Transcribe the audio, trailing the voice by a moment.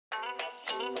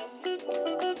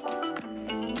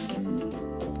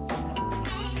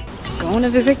Going to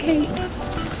visit Kate.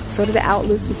 So to the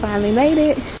outlets, we finally made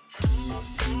it.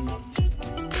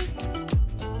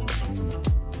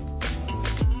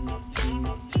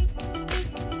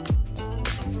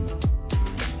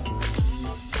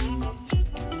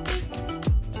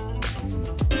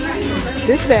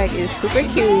 This bag is super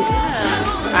cute.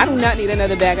 I do not need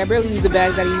another bag. I barely use the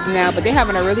bags that I use now, but they're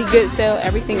having a really good sale.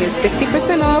 Everything is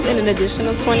 60% off and an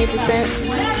additional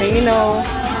 20%. So you know,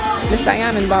 Miss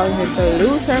Diana about here to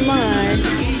lose her mind.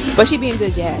 But she being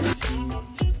good jazz.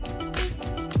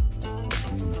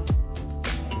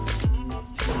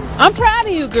 I'm proud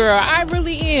of you, girl. I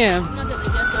really am.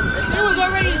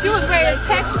 She was ready to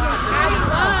text me.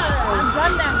 I've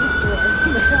done that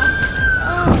before.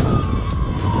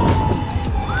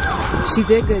 She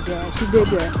did good, jazz. She did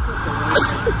good.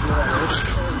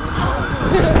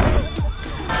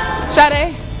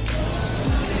 Sade.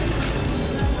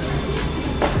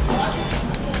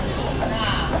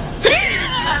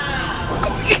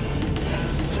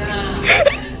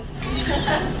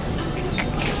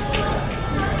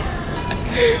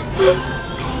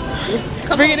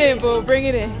 Bring it in, boo. Bring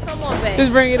it in. Come on, babe.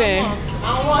 Just bring it in. I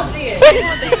don't want to see it. Come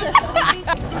on, babe.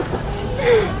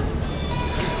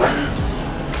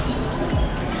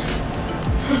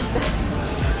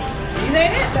 These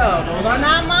ain't it, though. Those are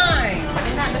not mine.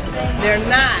 They're not the same. They're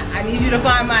not. I need you to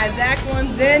find my exact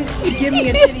ones, then give me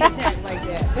a titty attack like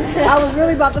that. I was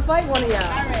really about to fight one of y'all. All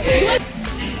right.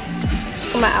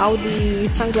 My Aldi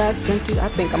sunglass junkie, I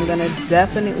think I'm gonna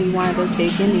definitely wind up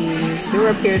taking these. They're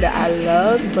a pair that I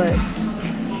love, but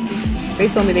they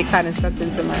told me they kind of sucked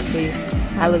into my face.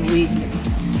 I look weak.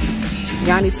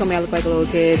 Yanni told me I look like a little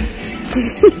kid.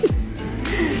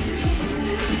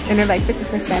 And they're like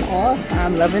 50% off.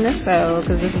 I'm loving this sale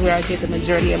because this is where I get the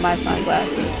majority of my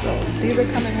sunglasses. So these are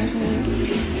coming with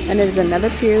me. And there's another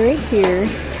pair right here,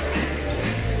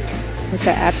 which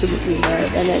I absolutely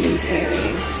love. And then these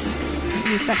earrings.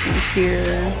 The second here,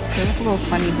 they look a little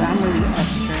funny, but I'm really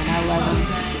extra and I love them.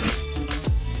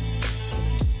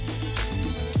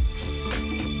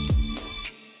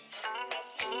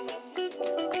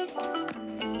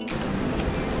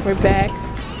 We're back.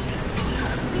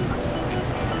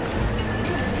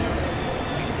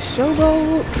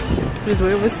 Showboat. This is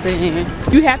where we're staying.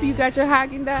 You happy you got your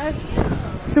Haagen-Dazs?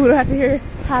 So we don't have to hear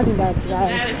Haagen-Dazs,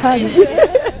 guys. I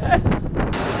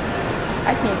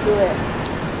can't do it.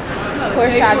 Of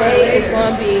course, Sade is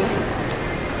going to be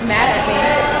mad at me.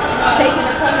 Taking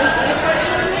the colors.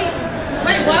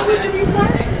 Wait, why would you be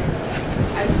flirting?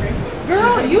 Ice cream.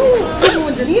 Girl, you sleeping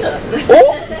with Danita.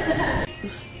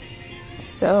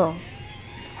 So,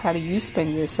 how do you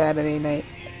spend your Saturday night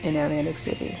in Atlantic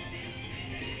City?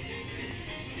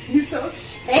 You're so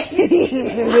shady.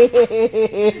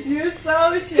 You're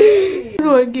so shady. I'm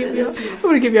going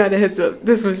to give y'all the heads up.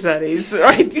 This was Sade's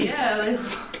right here. Yeah, like...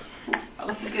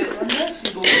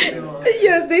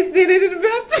 Yes, they did it in the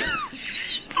bathroom.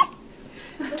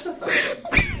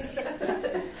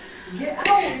 Get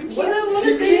out!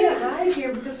 You can't hide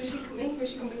here because when she come in here,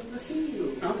 she gonna be able to see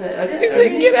you. Okay, I guess. He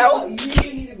said, get out.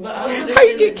 How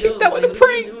you get kicked out with a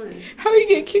prank? How you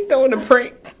get kicked out with a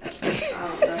prank?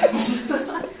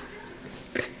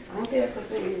 I don't care if I'm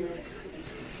doing it.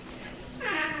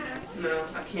 No,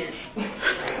 I can't.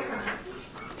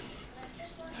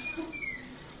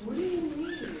 What do you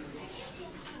mean?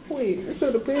 Wait,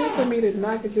 so the plan for me to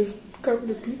knock and just cover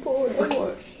the people or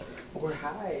what? We're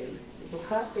high. We're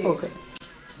high. Okay.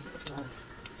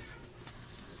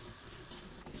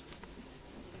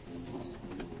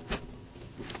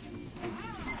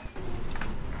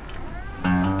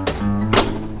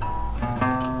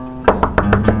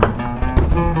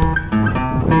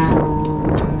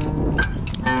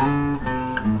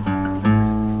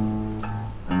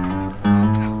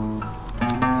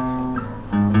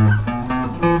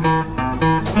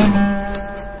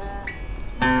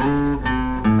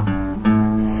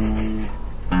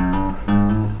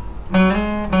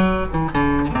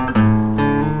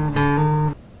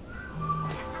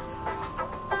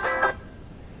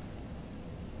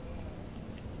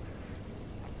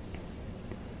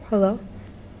 Hello?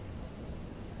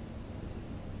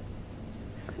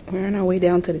 We're on our way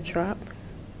down to the Trop.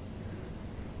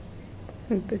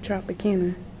 The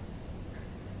Tropicana.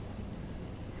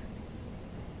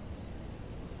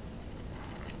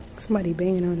 Somebody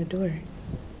banging on the door.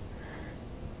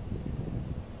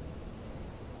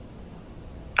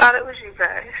 Thought it was you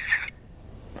guys.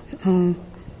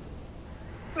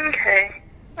 Okay.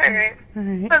 Alright.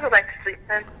 Alright. I'll go back to sleep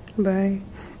then. Bye.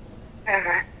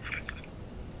 Alright.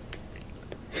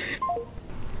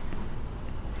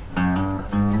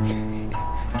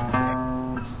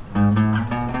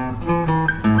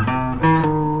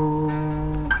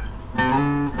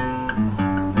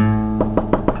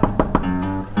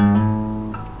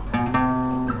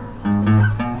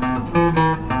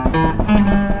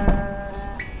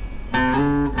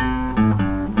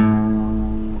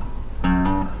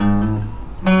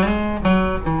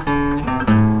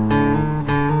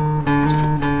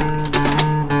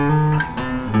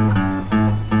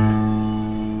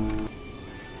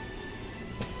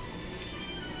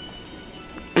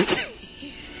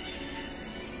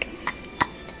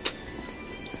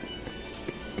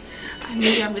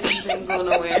 Y'all bitches ain't going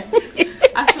nowhere.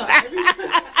 I saw everybody.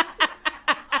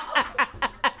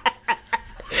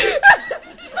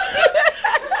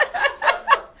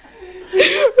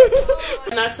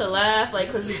 Not to laugh,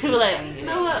 like, cause people like, you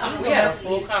know what? We had a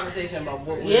full conversation about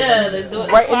what we the door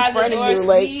right in front of you,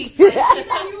 like.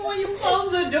 When you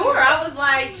closed the door, I was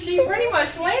like, she pretty much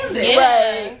slammed it.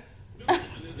 Yeah. Right.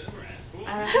 I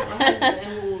have a husband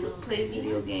who plays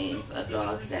video games. A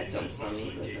dog that jumps on me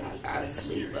because I gotta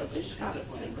sleep. A bitch gotta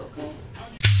sleep. Okay.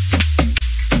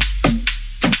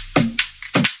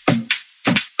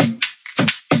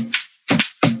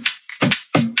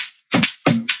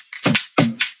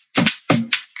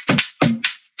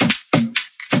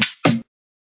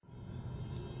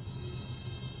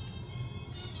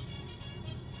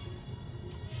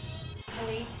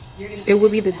 It will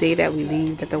be the day that we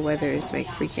leave that the weather is like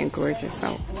freaking gorgeous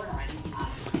out.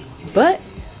 But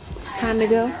it's time to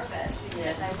go.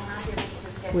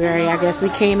 I guess we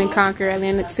came and conquered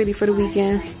Atlantic City for the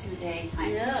weekend.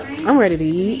 I'm ready to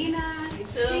eat.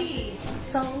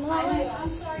 So long.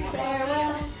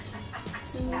 Farewell.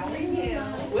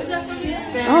 Where's that from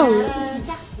again? Oh.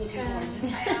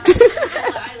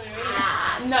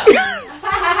 No.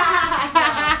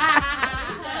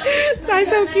 That's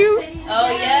so cute. Oh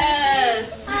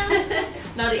yes.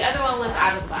 No, the other one was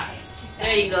out of the box.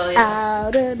 There you go. Yeah.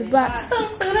 Out of the box.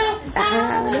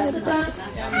 Out of the box.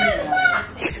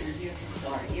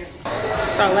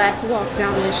 It's our last walk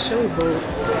down this showboat.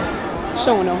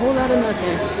 Showing a whole lot of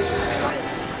nothing.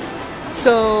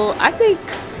 So I think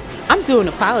I'm doing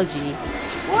an apology.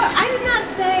 Well, I did not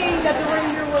say that the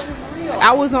reindeer wasn't real.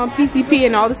 I was on PCP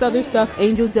and all this other stuff,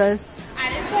 angel dust.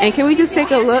 And can we just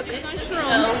take a look?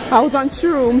 I was on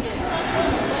shrooms.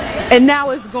 And now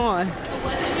it's gone.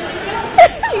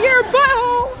 Your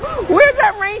butthole. Where's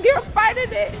that reindeer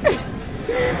fighting it?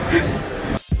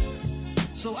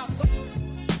 So I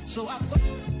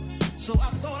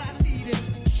thought I needed.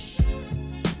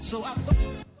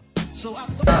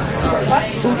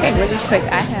 Okay, really quick.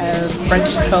 I have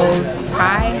French toast.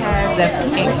 I have the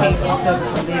pancakes, which look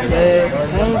really good.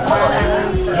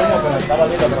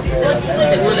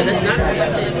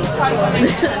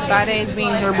 Sade's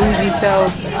being her bougie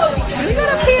self. Can we go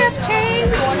to PF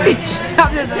Chang's?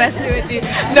 I'm just messing with you.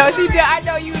 No, she did. I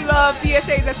know you love PF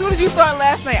Chang's. As soon as you saw it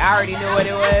last night, I already knew what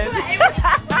it was.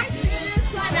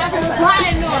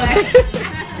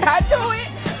 I know it.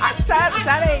 Sade,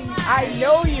 I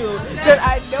know you. Cause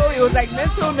I know it was like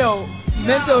mental note.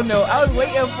 I was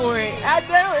waiting for it. I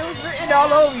know it was written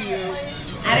all over you.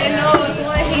 I didn't know it was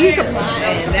one here. This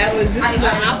is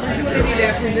an opportunity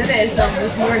that presented itself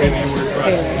this morning.